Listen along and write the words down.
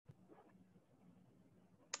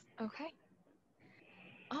Okay.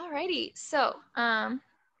 Alrighty. So,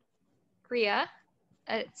 Rhea,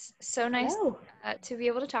 it's so nice to be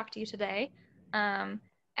able to talk to you today.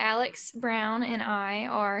 Alex Brown and I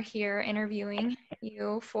are here interviewing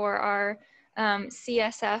you for our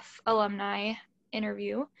CSF alumni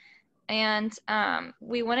interview. And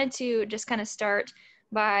we wanted to just kind of start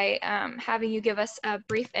by having you give us a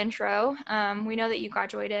brief intro. We know that you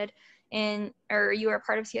graduated or you were a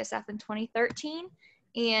part of CSF in 2013,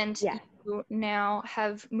 and you now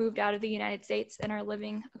have moved out of the United States and are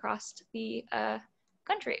living across the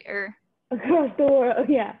country, or across the world.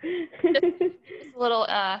 Yeah. just a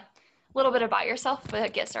little bit about yourself,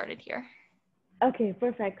 but get started here. Okay,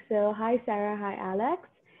 perfect. So hi Sarah, hi Alex.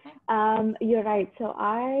 You're right. So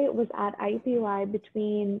I was at IUPUI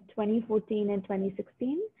between 2014 and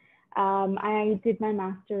 2016. I did my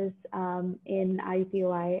master's in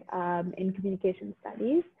IUPUI in communication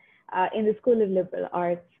studies in the School of Liberal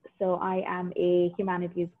Arts. So I am a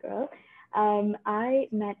humanities girl. I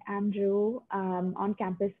met Andrew on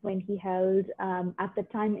campus when he held, at the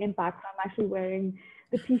time, Impact. I'm actually wearing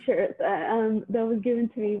the t-shirt that was given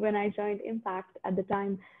to me when I joined Impact at the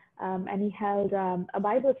time. And he held a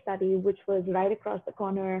Bible study, which was right across the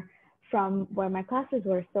corner from where my classes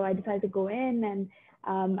were. So I decided to go in, and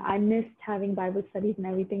I missed having Bible studies and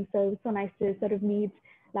everything. So it was so nice to sort of meet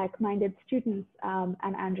like-minded students,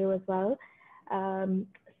 and Andrew as well.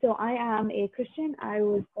 So I am a Christian. I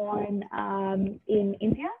was born in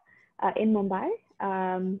India, in Mumbai,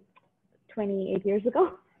 28 years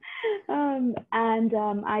ago.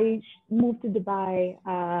 I moved to Dubai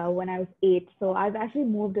when I was 8. So I've actually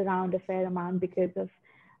moved around a fair amount because of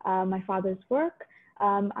my father's work.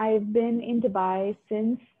 I've been in Dubai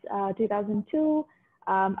since 2002.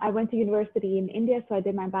 I went to university in India, so I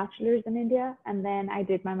did my bachelor's in India, and then I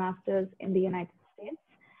did my master's in the United States.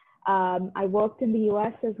 I worked in the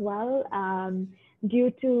US as well.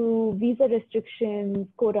 Due to visa restrictions,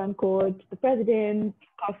 quote unquote, the president,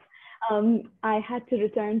 I had to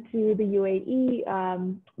return to the UAE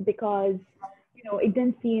because, it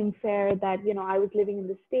didn't seem fair that, I was living in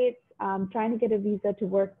the States, trying to get a visa to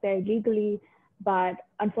work there legally. But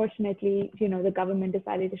unfortunately, the government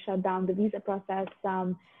decided to shut down the visa process.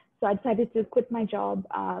 So I decided to quit my job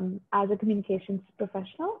as a communications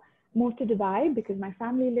professional, moved to Dubai because my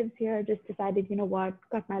family lives here, just decided,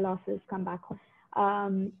 cut my losses, come back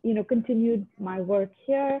home. Continued my work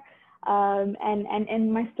here.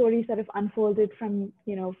 And my story sort of unfolded from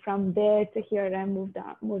there to here, and I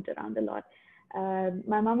moved around a lot.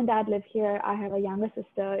 My mom and dad live here. I have a younger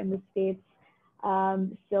sister in the States.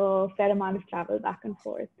 So fair amount of travel back and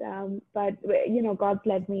forth. But God's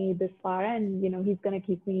led me this far, and He's gonna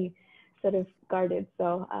keep me sort of guarded.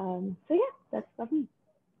 So yeah, that's me.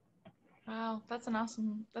 Wow, that's an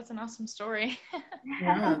awesome story.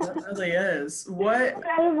 Yeah, that really is. What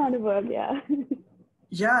fair amount of work, yeah.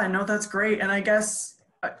 Yeah, no, that's great. And I guess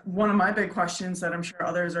one of my big questions that I'm sure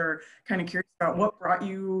others are kind of curious about, what brought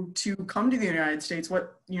you to come to the United States?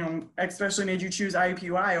 What, especially made you choose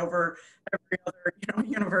IUPUI over every other,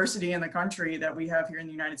 university in the country that we have here in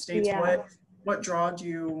the United States? Yeah. What drawed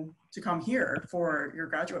you to come here for your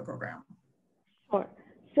graduate program? Sure.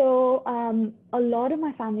 So a lot of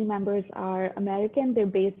my family members are American. They're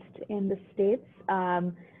based in the States.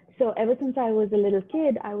 So ever since I was a little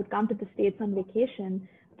kid, I would come to the States on vacation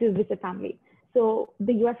to visit family. So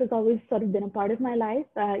the US has always sort of been a part of my life.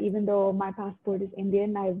 Even though my passport is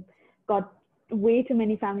Indian, I've got way too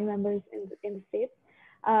many family members in the States.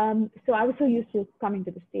 So I was so used to coming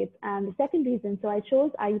to the States. And the second reason, so I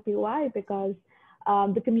chose IUPUI because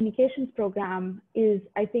the communications program is,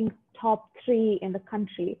 I think, top 3 in the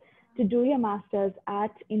country. To do your master's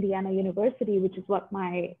at Indiana University, which is what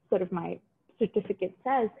my certificate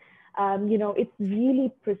says, it's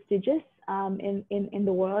really prestigious in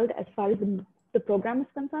the world as far as the program is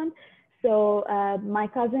concerned. So my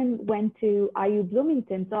cousin went to IU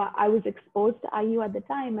Bloomington, so I was exposed to IU at the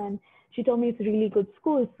time, and she told me it's a really good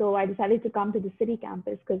school. So I decided to come to the city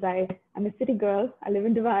campus because I'm a city girl. I live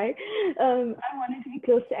in Dubai. I wanted to be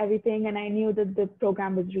close to everything, and I knew that the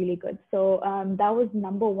program was really good. So that was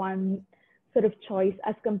number one sort of choice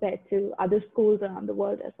as compared to other schools around the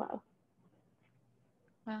world as well.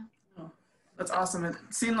 Wow. Oh, that's awesome. It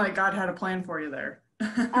seemed like God had a plan for you there.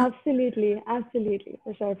 Absolutely,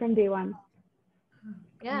 for sure, from day one.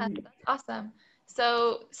 Yeah, that's awesome.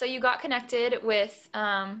 So you got connected with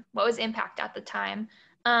what was Impact at the time.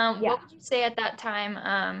 What would you say at that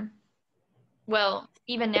time well,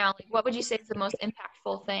 even now, like, what would you say is the most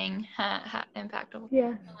impactful thing? Impactful.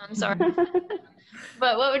 Yeah. I'm sorry.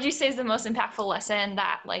 But what would you say is the most impactful lesson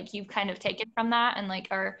that like you've kind of taken from that and like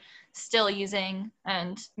are still using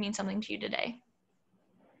and mean something to you today?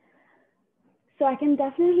 So I can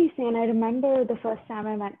definitely say, and I remember the first time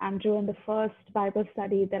I met Andrew in the first Bible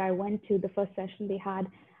study that I went to, the first session they had.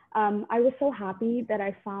 I was so happy that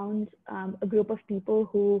I found a group of people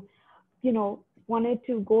who, you know, wanted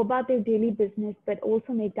to go about their daily business, but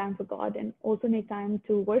also make time for God and also make time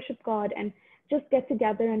to worship God and just get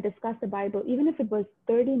together and discuss the Bible, even if it was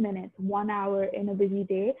 30 minutes, 1 hour in a busy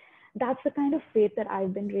day. That's the kind of faith that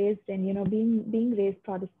I've been raised in, you know, being raised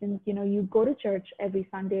Protestant, you know, you go to church every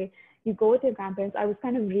Sunday, you go with your grandparents. I was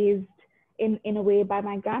kind of raised in a way by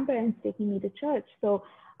my grandparents taking me to church. So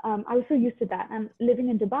I was so used to that. And living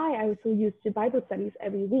in Dubai, I was so used to Bible studies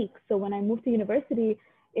every week. So when I moved to university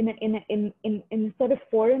in a sort of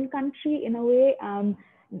foreign country in a way,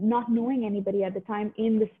 not knowing anybody at the time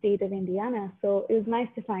in the state of Indiana. So it was nice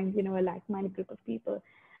to find, you know, a like-minded group of people.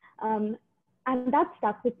 And that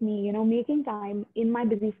stuck with me, you know, making time in my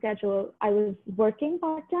busy schedule. I was working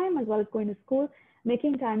part-time as well as going to school,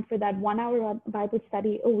 making time for that 1 hour Bible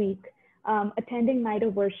study a week, attending night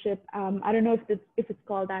of worship. I don't know if it's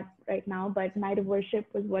called that right now, but night of worship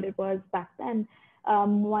was what it was back then,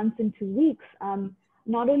 once in 2 weeks.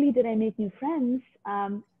 Not only did I make new friends,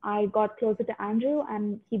 I got closer to Andrew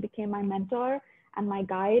and he became my mentor and my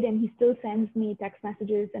guide, and he still sends me text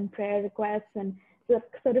messages and prayer requests, and so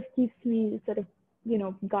sort of keeps me sort of, you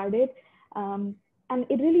know, guarded. And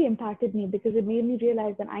it really impacted me because it made me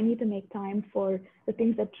realize that I need to make time for the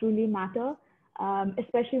things that truly matter,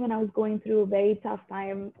 especially when I was going through a very tough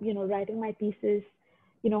time, you know, writing my thesis.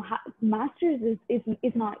 You know, master's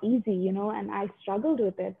is not easy, you know, and I struggled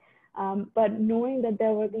with it. But knowing that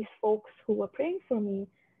there were these folks who were praying for me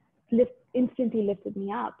instantly lifted me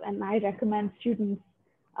up. And I recommend students,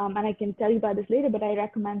 and I can tell you about this later, but I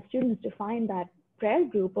recommend students to find that prayer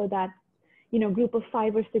group or that, you know, group of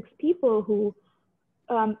 5 or 6 people who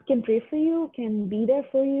can pray for you, can be there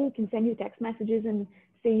for you, can send you text messages and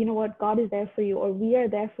say, you know what, God is there for you, or we are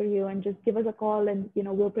there for you, and just give us a call and, you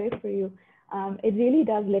know, we'll pray for you. It really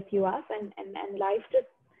does lift you up, and life just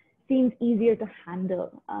seems easier to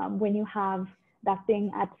handle when you have that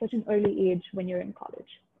thing at such an early age when you're in college.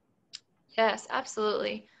 Yes,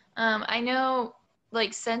 absolutely. I know,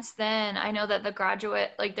 like, since then, I know that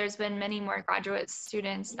there's been many more graduate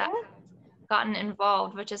students that have gotten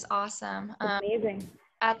involved, which is awesome. Amazing.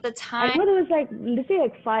 At the time, I know there was like, let's say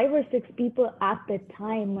like 5 or 6 people at the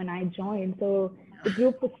time when I joined. So the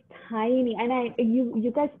group was tiny. And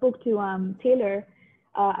you guys spoke to Taylor,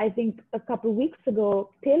 I think a couple of weeks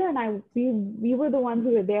ago. Taylor and I, we were the ones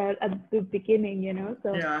who were there at the beginning, you know.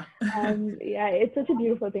 So yeah, yeah, it's such a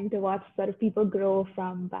beautiful thing to watch sort of people grow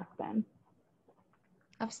from back then.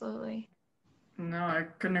 Absolutely. No, I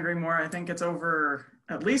couldn't agree more. I think it's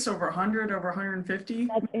at least over 100, over 150.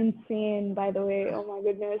 That's insane, by the way. Oh my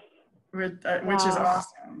goodness. Which is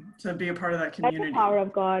awesome to be a part of that community. That's the power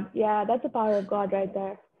of God. Yeah, that's the power of God right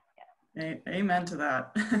there. Yeah. Amen to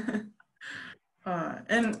that.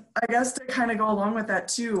 And I guess to kind of go along with that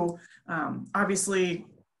too, obviously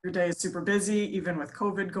your day is super busy, even with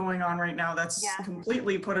COVID going on right now. That's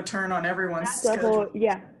completely put a turn on everyone's schedule.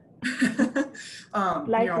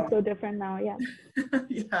 Life is so different now. Yeah.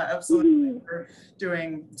 Yeah, absolutely. We're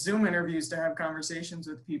doing Zoom interviews to have conversations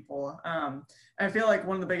with people. I feel like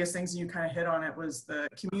one of the biggest things, and you kind of hit on it, was the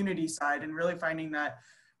community side and really finding that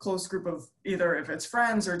close group of either if it's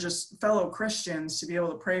friends or just fellow Christians to be able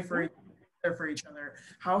to pray for each other.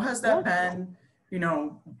 How has that been, you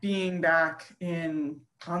know, being back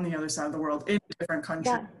on the other side of the world in a different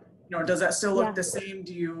country? You know, does that still look the same?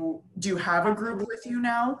 Do you have a group with you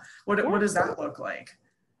now? What does that look like?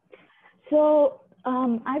 So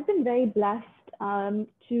I've been very blessed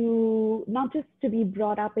to not just to be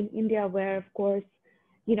brought up in India, where of course,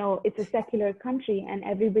 you know, it's a secular country and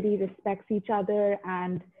everybody respects each other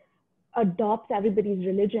and adopts everybody's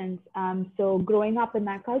religions. So growing up in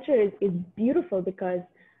that culture is beautiful because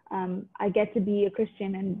I get to be a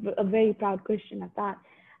Christian and a very proud Christian at that.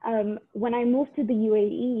 When I moved to the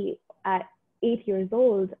UAE at 8 years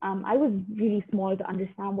old, I was really small to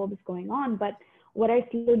understand what was going on. But what I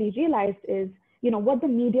slowly realized is, you know, what the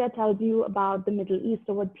media tells you about the Middle East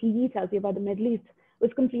or what TV tells you about the Middle East was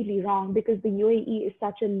completely wrong, because the UAE is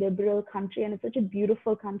such a liberal country and it's such a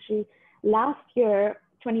beautiful country. Last year,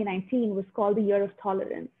 2019, was called the Year of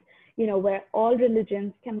Tolerance, you know, where all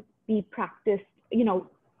religions can be practiced. You know,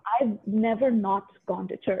 I've never not gone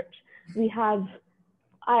to church. We have,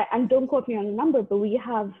 and don't quote me on the number, but we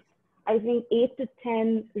have, I think 8 to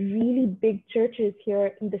 10 really big churches here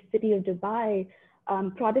in the city of Dubai,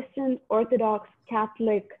 Protestant, Orthodox,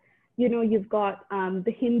 Catholic. You've got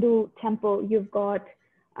the Hindu temple. You've got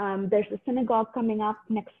there's a synagogue coming up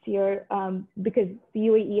next year because the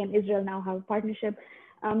UAE and Israel now have a partnership.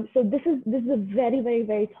 So this is a very, very,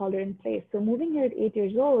 very tolerant place. So moving here at 8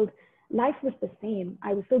 years old, life was the same.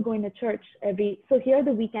 I was still going to church so here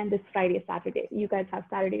the weekend is Friday, Saturday. You guys have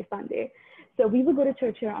Saturday, Sunday. So we would go to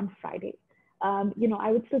church here on Friday. I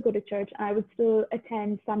would still go to church, and I would still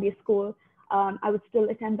attend Sunday school. I would still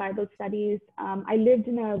attend Bible studies. I lived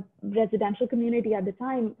in a residential community at the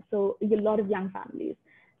time, so a lot of young families.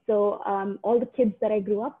 So all the kids that I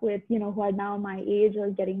grew up with, who are now my age or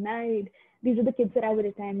getting married, these are the kids that I would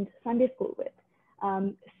attend Sunday school with.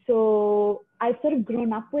 So I've sort of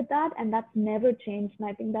grown up with that, and that's never changed. And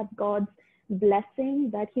I think that's God's blessing,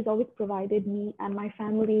 that he's always provided me and my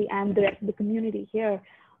family and the rest of the community here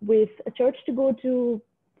with a church to go to,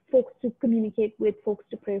 folks to communicate with, folks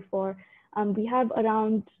to pray for. We have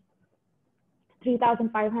around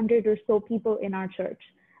 3,500 or so people in our church.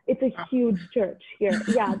 It's a huge church here.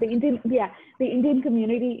 Yeah, the Indian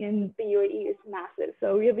community in the UAE is massive.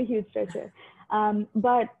 So we have a huge church here.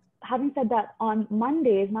 But having said that, on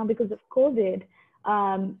Mondays, now because of COVID,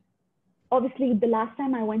 obviously the last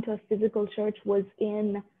time I went to a physical church was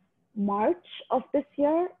in March of this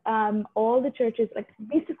year. All the churches, like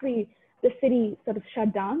basically the city sort of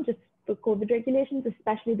shut down just for COVID regulations,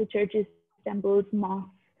 especially the churches, temples, mosques.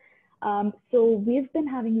 So we've been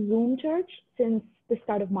having Zoom church since the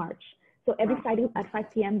start of March. So every Friday at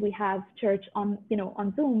 5 p.m. we have church on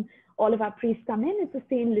Zoom. All of our priests come in. It's the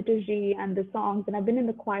same liturgy and the songs. And I've been in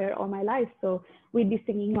the choir all my life, so we'd be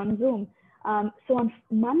singing on Zoom. So on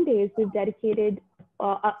Mondays, we've dedicated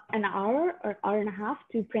an hour or hour and a half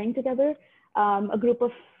to praying together. A group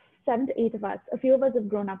of 7 to 8 of us. A few of us have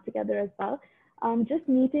grown up together as well. Just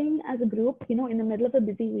meeting as a group, in the middle of a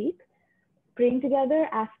busy week, praying together,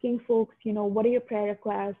 asking folks, what are your prayer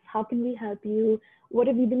requests? How can we help you? What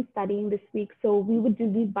have you been studying this week? So we would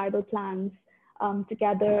do these Bible plans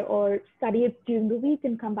together, or study it during the week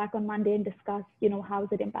and come back on Monday and discuss, how has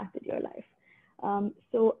it impacted your life?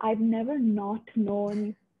 So I've never not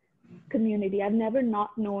known community. I've never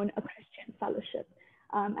not known a Christian fellowship.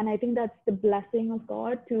 And I think that's the blessing of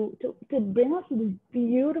God to bring us to this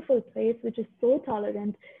beautiful place, which is so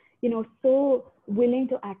tolerant, so willing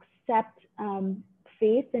to accept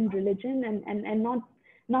faith and religion and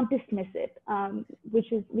not dismiss it,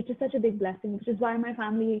 which is such a big blessing, which is why my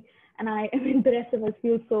family and the rest of us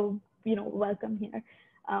feel so, welcome here.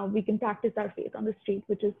 We can practice our faith on the street,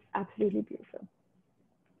 which is absolutely beautiful.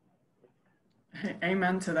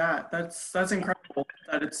 Amen to that. That's incredible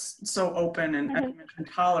that it's so open and, as you mentioned,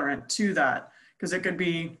 tolerant to that, because it could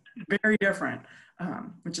be very different,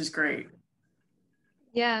 which is great.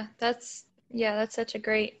 Yeah, that's such a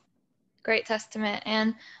great testament.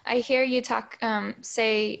 And I hear you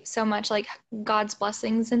say so much like God's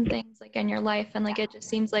blessings and things like in your life, and like it just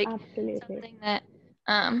seems like something that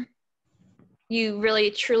you really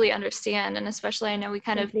truly understand. And especially I know we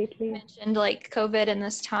kind of mentioned like COVID in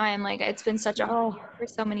this time, like it's been such a hard year for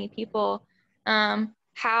so many people.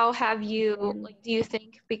 How have you, like, do you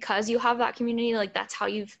think because you have that community, like that's how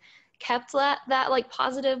you've kept that like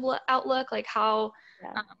positive outlook? Like how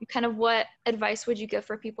kind of what advice would you give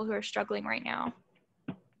for people who are struggling right now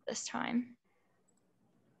this time?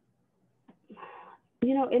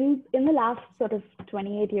 In the last sort of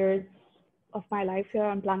 28 years of my life here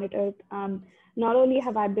on planet Earth, not only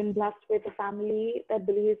have I been blessed with a family that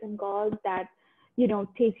believes in God, that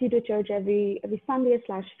takes you to church every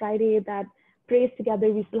Sunday/Friday, that prays together.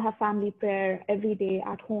 We still have family prayer every day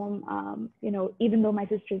at home. Even though my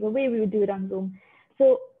sister's away, we would do it on Zoom.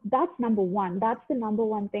 So that's number one. That's the number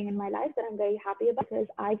one thing in my life that I'm very happy about, because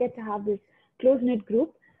I get to have this close-knit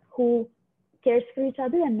group who cares for each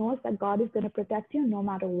other and knows that God is going to protect you no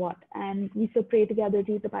matter what. And we still pray together,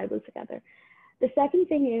 read the Bible together. The second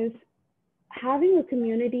thing is having a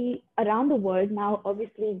community around the world, now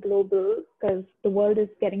obviously global because the world is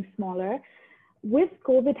getting smaller. With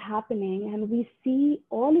COVID happening, and we see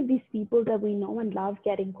all of these people that we know and love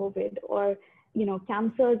getting COVID, or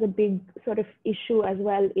cancer is a big sort of issue as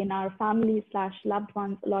well in our family/loved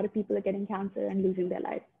ones. A lot of people are getting cancer and losing their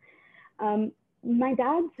lives. My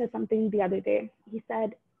dad said something the other day. He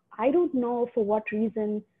said, I don't know for what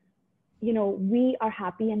reason, we are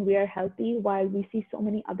happy and we are healthy while we see so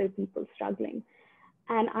many other people struggling.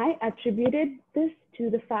 And I attributed this to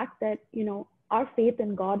the fact that, our faith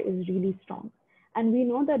in God is really strong. And we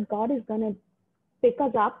know that God is going to pick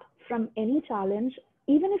us up from any challenge,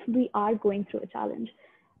 even if we are going through a challenge.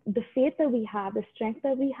 the faith that we have, the strength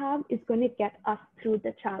that we have is going to get us through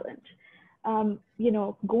the challenge.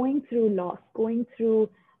 Going through loss, going through,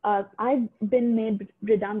 I've been made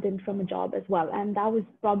redundant from a job as well. And that was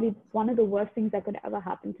probably one of the worst things that could ever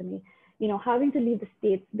happen to me. Having to leave the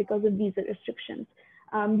States because of visa restrictions,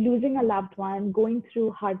 losing a loved one, going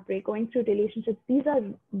through heartbreak, going through relationships. These are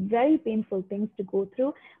very painful things to go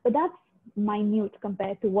through, but that's minute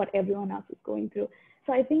compared to what everyone else is going through.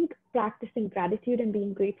 So I think practicing gratitude and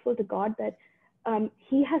being grateful to God that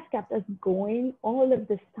he has kept us going all of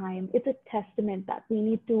this time. It's a testament that we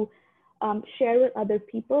need to share with other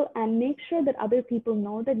people and make sure that other people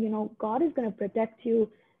know that, God is going to protect you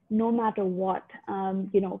no matter what.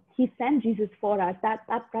 He sent Jesus for us. That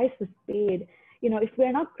price was paid. If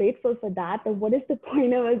we're not grateful for that, then what is the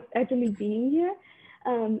point of us actually being here?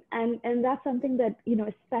 And that's something that,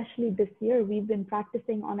 especially this year, we've been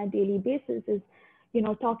practicing on a daily basis is,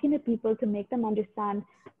 talking to people to make them understand,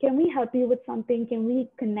 can we help you with something? Can we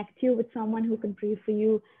connect you with someone who can pray for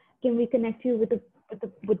you? Can we connect you with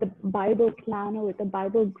the Bible clan or with the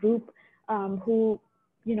Bible group who,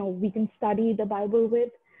 we can study the Bible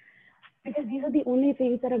with? Because these are the only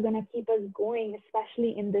things that are going to keep us going,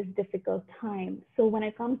 especially in this difficult time. So when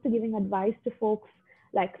it comes to giving advice to folks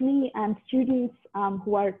like me and students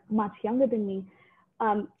who are much younger than me,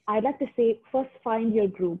 I'd like to say, first find your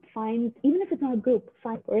group. Even if it's not a group,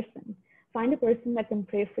 find a person. Find a person that can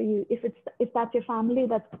pray for you. If that's your family,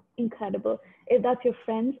 that's incredible. If that's your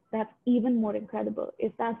friends, that's even more incredible.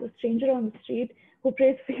 If that's a stranger on the street who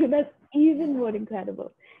prays for you, that's even more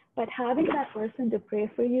incredible. But having that person to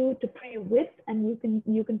pray for you, to pray with, and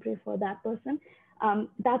you can pray for that person,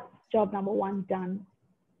 that's job number one done.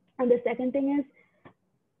 And the second thing is,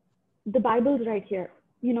 the Bible's right here.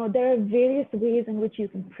 There are various ways in which you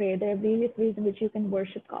can pray. There are various ways in which you can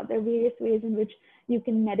worship God. There are various ways in which you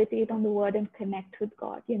can meditate on the word and connect with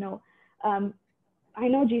God. I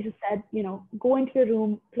know Jesus said, go into your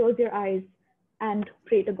room, close your eyes, and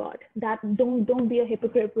pray to God. That don't be a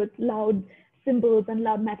hypocrite with loud cymbals and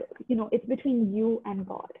loud metal. It's between you and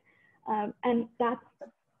God. And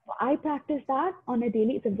I practice that on a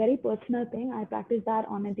daily, it's a very personal thing. I practice that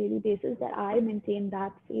on a daily basis, that I maintain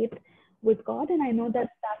that faith with God. And I know that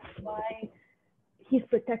that's why he's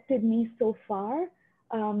protected me so far.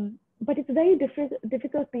 But it's a very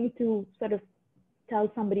difficult thing to sort of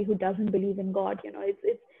tell somebody who doesn't believe in God.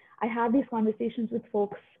 I have these conversations with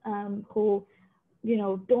folks who,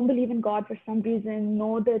 don't believe in God for some reason,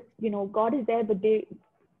 know that, God is there, but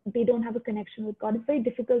they don't have a connection with God. It's very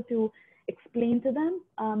difficult to explain to them.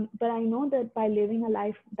 But I know that by living a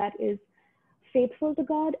life that is faithful to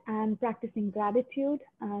God and practicing gratitude,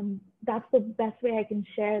 that's the best way I can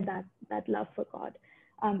share that love for God.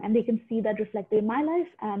 And they can see that reflected in my life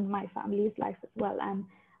and my family's life as well.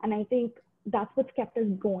 And I think that's what's kept us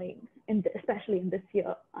going, especially in this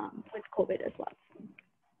year with COVID as well.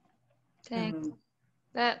 Dang,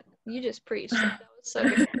 that you just preached. That was so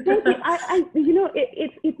good. Thank you.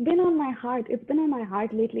 It's been on my heart. It's been on my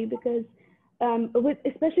heart lately because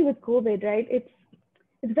especially with COVID, right? It's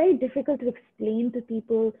very difficult to explain to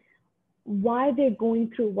people why they're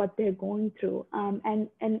going through what they're going through.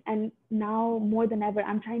 And now more than ever,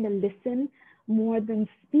 I'm trying to listen more than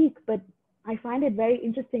speak. But I find it very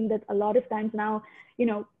interesting that a lot of times now,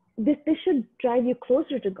 this should drive you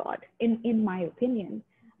closer to God, in my opinion.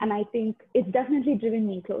 And I think it's definitely driven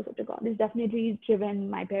me closer to God. It's definitely driven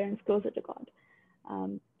my parents closer to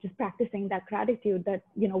God. Just practicing that gratitude that,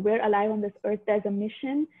 we're alive on this earth. There's a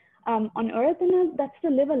mission on earth, and that's to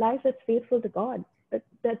live a life that's faithful to God.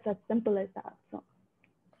 That's as simple as that. So.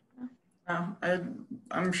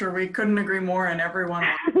 I'm sure we couldn't agree more, and everyone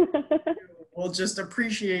will just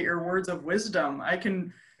appreciate your words of wisdom. I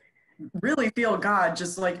can really feel God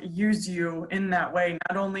just use you in that way,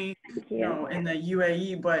 not only in the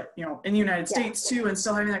UAE, but in the United States too, and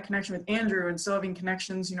still having that connection with Andrew, and still having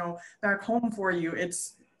connections back home for you.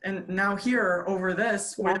 And now here over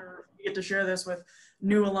this, where we get to share this with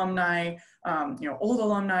new alumni, old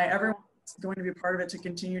alumni, everyone's going to be part of it to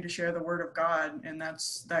continue to share the word of God. And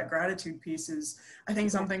that gratitude piece is, I think,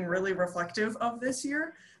 something really reflective of this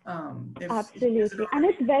year. Absolutely. And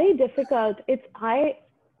it's very difficult.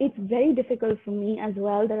 It's very difficult for me as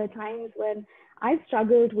well. There are times when I've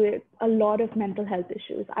struggled with a lot of mental health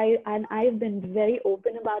issues. I've been very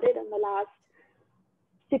open about it in the last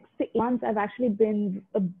 6 to 8 months. I've actually been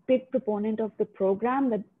a big proponent of the program,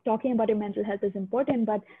 that talking about your mental health is important.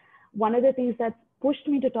 But one of the things that's pushed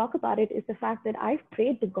me to talk about it is the fact that I've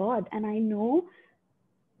prayed to God, and I know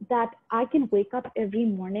that I can wake up every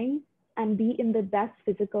morning and be in the best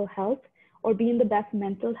physical health or be in the best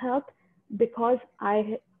mental health because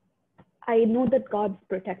I I know that God's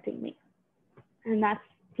protecting me. And that's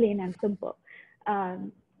plain and simple.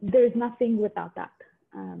 There's nothing without that.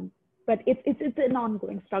 But it's an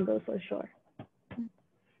ongoing struggle for sure.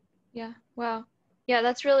 Yeah. Wow. Yeah,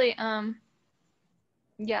 that's really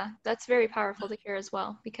yeah, that's very powerful to hear as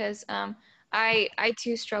well, because I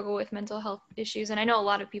too struggle with mental health issues, and I know a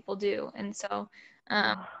lot of people do. And so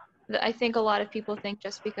I think a lot of people think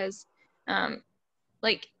just because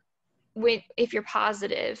like if you're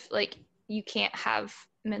positive, like you can't have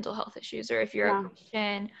mental health issues, or if you're a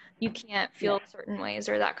Christian, you can't feel certain ways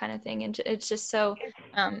or that kind of thing. And it's just so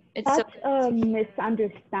that's a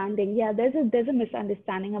misunderstanding. Yeah, there's a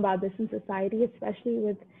misunderstanding about this in society, especially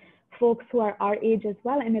with folks who are our age as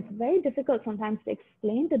well. And it's very difficult sometimes to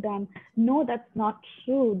explain to them, no, that's not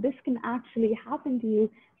true. This can actually happen to you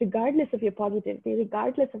regardless of your positivity,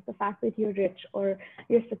 regardless of the fact that you're rich or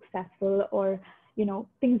you're successful, or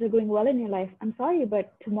things are going well in your life. I'm sorry,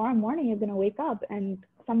 but tomorrow morning you're going to wake up and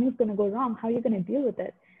something's going to go wrong. How are you going to deal with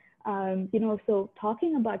it? So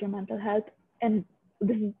talking about your mental health, and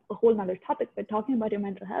this is a whole nother topic, but talking about your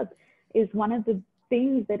mental health is one of the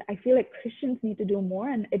things that I feel like Christians need to do more,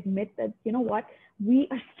 and admit that, what, we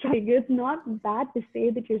are struggling. It's not bad to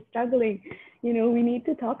say that you're struggling. We need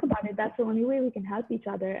to talk about it. That's the only way we can help each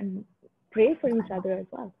other and pray for each other as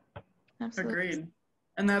well. Absolutely. Agreed.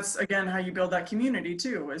 And that's, again, how you build that community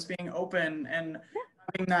too, is being open and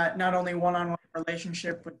having that not only one-on-one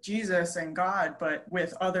relationship with Jesus and God, but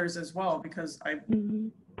with others as well, because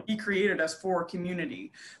He created us for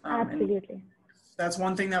community. Absolutely. And that's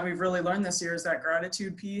one thing that we've really learned this year, is that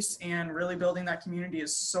gratitude piece, and really building that community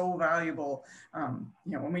is so valuable.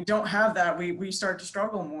 When we don't have that, we start to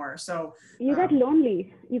struggle more. So you get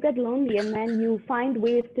lonely, and then you find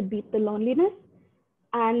ways to beat the loneliness.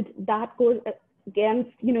 And that goes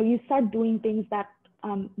against, you start doing things that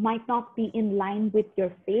might not be in line with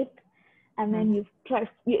your faith. And then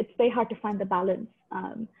it's very hard to find the balance.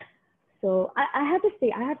 So I have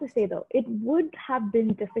to say though, it would have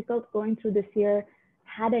been difficult going through this year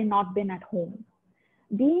had I not been at home.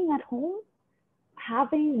 Being at home,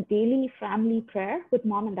 having daily family prayer with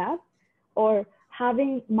mom and dad, or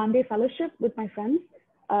having Monday fellowship with my friends,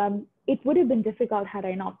 it would have been difficult had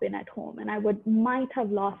I not been at home, and I might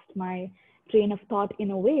have lost my train of thought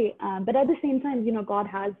in a way. But at the same time, God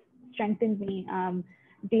has strengthened me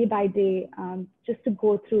day by day, just to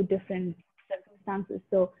go through different circumstances.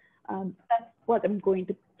 So that's what I'm going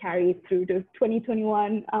to carry through to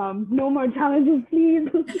 2021. No more challenges, please.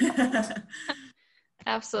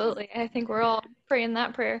 Absolutely. I think we're all praying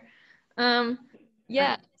that prayer.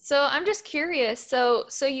 Yeah. So I'm just curious. So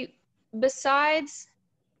you, besides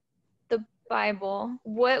the Bible,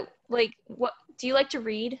 what do you like to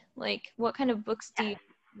read? Like, what kind of books do you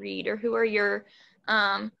read, or who are your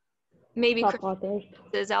maybe top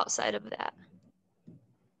authors outside of that?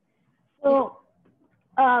 So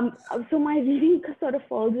my reading sort of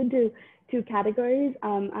falls into two categories.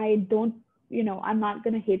 I don't, I'm not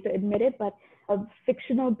going to hate to admit it, but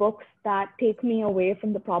fictional books that take me away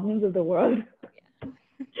from the problems of the world.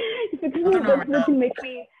 Fictional books that can make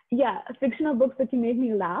me, fictional books that can make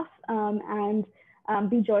me laugh and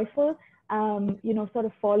be joyful. Sort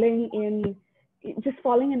of falling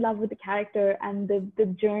in love with the character and the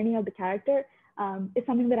journey of the character is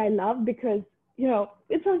something that I love, because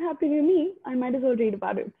it's not happening to me. I might as well read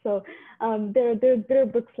about it. So there are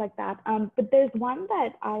books like that. But there's one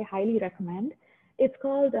that I highly recommend. It's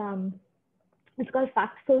called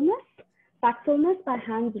Factfulness. Factfulness by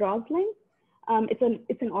Hans Rosling.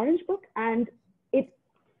 It's an orange book, and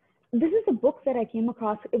this is a book that I came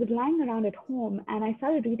across. It was lying around at home, and I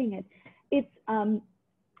started reading it.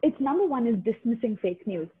 It's number one is dismissing fake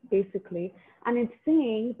news, basically, and it's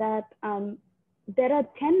saying that there are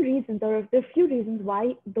 10 reasons, or there are a few reasons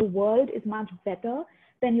why the world is much better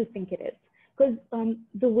than you think it is. Because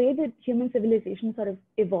the way that human civilization sort of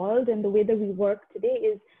evolved and the way that we work today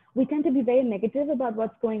is we tend to be very negative about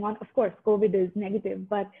what's going on. Of course, COVID is negative,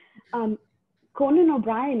 but Conan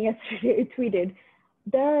O'Brien yesterday tweeted,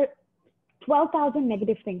 there are 12,000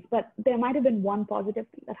 negative things, but there might have been one positive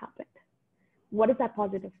thing that happened. What is that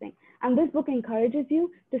positive thing? And this book encourages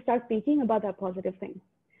you to start thinking about that positive thing.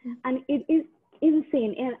 And it is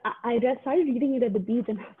insane. And I started reading it at the beach,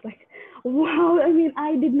 and I was like, wow, I mean,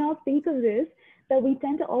 I did not think of this, that we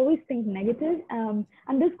tend to always think negative. And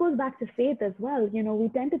this goes back to faith as well. We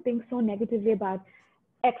tend to think so negatively about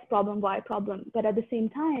X problem, Y problem. But at the same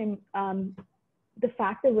time, the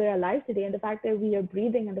fact that we're alive today, and the fact that we are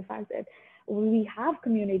breathing, and the fact that we have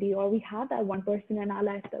community, or we have that one person in our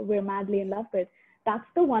life that we're madly in love with, that's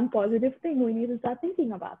the one positive thing. We need to start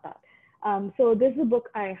thinking about that. So this is a book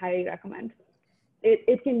I highly recommend.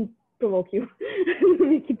 It can provoke you,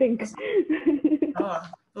 make you think. Oh,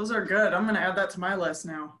 those are good. I'm going to add that to my list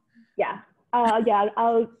now. Yeah. Yeah,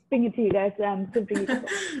 I'll bring it to you guys.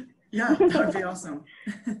 Yeah, that would be awesome.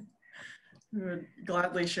 We would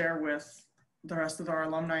gladly share with the rest of our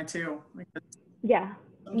alumni too. Yeah.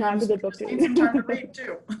 No, it's a good book to read. Some time to read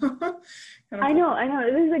too. I know.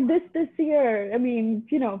 It was like this year. I mean,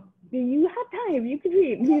 you know, you have time. You could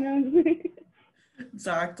read. You know.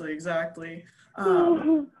 Exactly.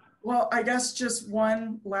 Well, I guess just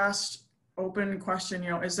one last open question.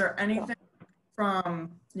 You know, is there anything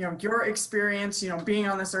from your experience, being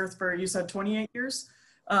on this earth for, you said 28 years?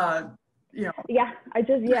 Yeah, I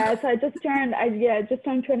just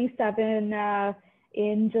turned 27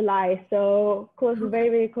 in July, so very,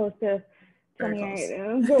 very close to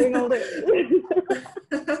 28. Growing older.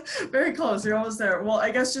 Very close. You're almost there. Well,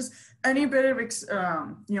 I guess just any bit of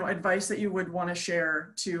advice that you would want to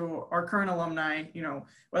share to our current alumni,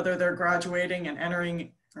 whether they're graduating and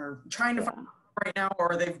entering or trying to find right now,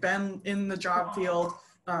 or they've been in the job field.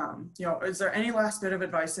 Is there any last bit of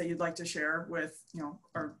advice that you'd like to share with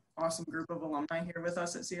our awesome group of alumni here with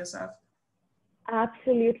us at CSF?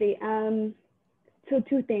 Absolutely. So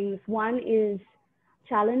two things. One is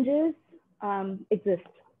challenges exist.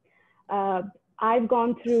 I've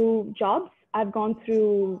gone through jobs, I've gone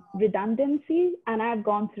through redundancy, and I've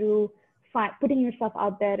gone through putting yourself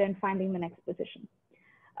out there and finding the next position,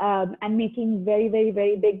 and making very, very,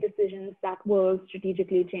 very big decisions that will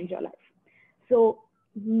strategically change your life. So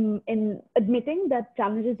in admitting that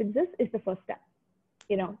challenges exist is the first step,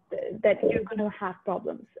 that you're going to have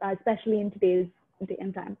problems, especially in today's day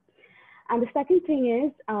and time. And the second thing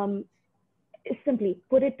is simply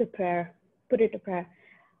put it to prayer.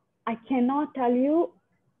 I cannot tell you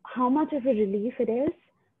how much of a relief it is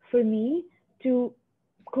for me to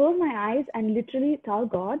close my eyes and literally tell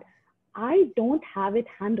God, I don't have it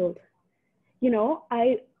handled.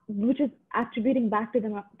 Which is attributing back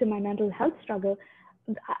to my mental health struggle.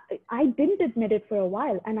 I didn't admit it for a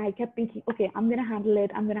while, and I kept thinking, okay, I'm going to handle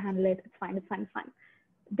it. It's fine.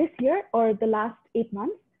 This year, or the last 8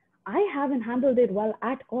 months, I haven't handled it well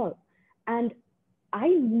at all. And I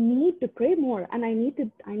need to pray more, and I need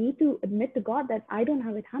to admit to God that I don't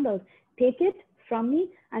have it handled. Take it from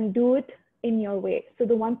me and do it in your way. So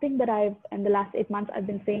the one thing that in the last 8 months, I've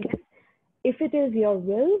been saying is, if it is your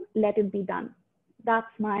will, let it be done. That's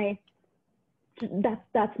my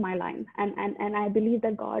line. And I believe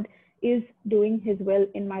that God is doing his will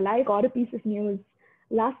in my life. Got a piece of news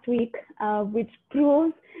last week, which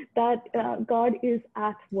proves that God is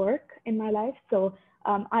at work in my life. So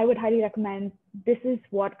I would highly recommend, this is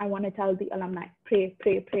what I want to tell the alumni. Pray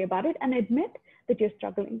about it and admit that you're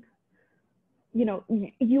struggling. You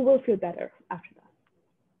will feel better after that.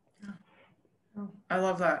 I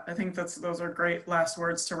love that. I think those are great last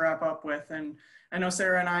words to wrap up with. And I know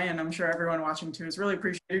Sarah and I, and I'm sure everyone watching too, has really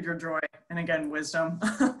appreciated your joy and, again, wisdom,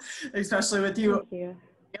 especially with you. Thank you. On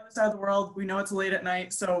the other side of the world. We know it's late at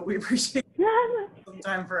night, so we appreciate some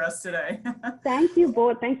time for us today. Thank you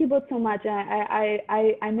both so much.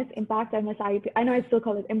 I miss Impact. I miss IEP. I know I still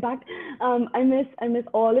call it Impact. I miss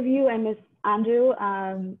all of you. I miss Andrew,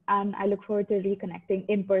 and I look forward to reconnecting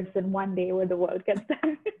in person one day where the world gets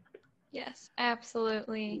better. Yes,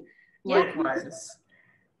 absolutely. Likewise.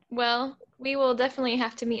 Yeah. Well, we will definitely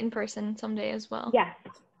have to meet in person someday as well. Yes,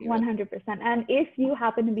 100%. And if you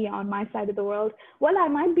happen to be on my side of the world, well, I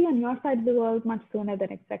might be on your side of the world much sooner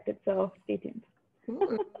than expected. So stay tuned.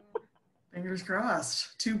 Fingers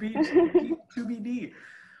crossed. TBD.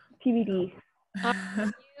 TBD.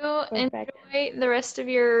 You enjoy the rest of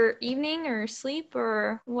your evening, or sleep,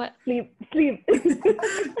 or what? Sleep.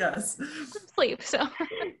 Yes. Sleep. So.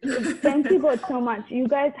 Thank you both so much. You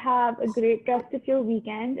guys have a great rest of your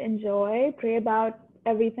weekend. Enjoy. Pray about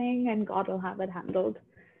everything, and God will have it handled.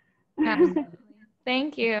 Absolutely.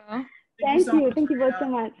 Thank you. Thank you both so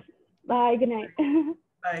much. Bye. Good night.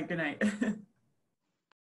 Bye. Good night.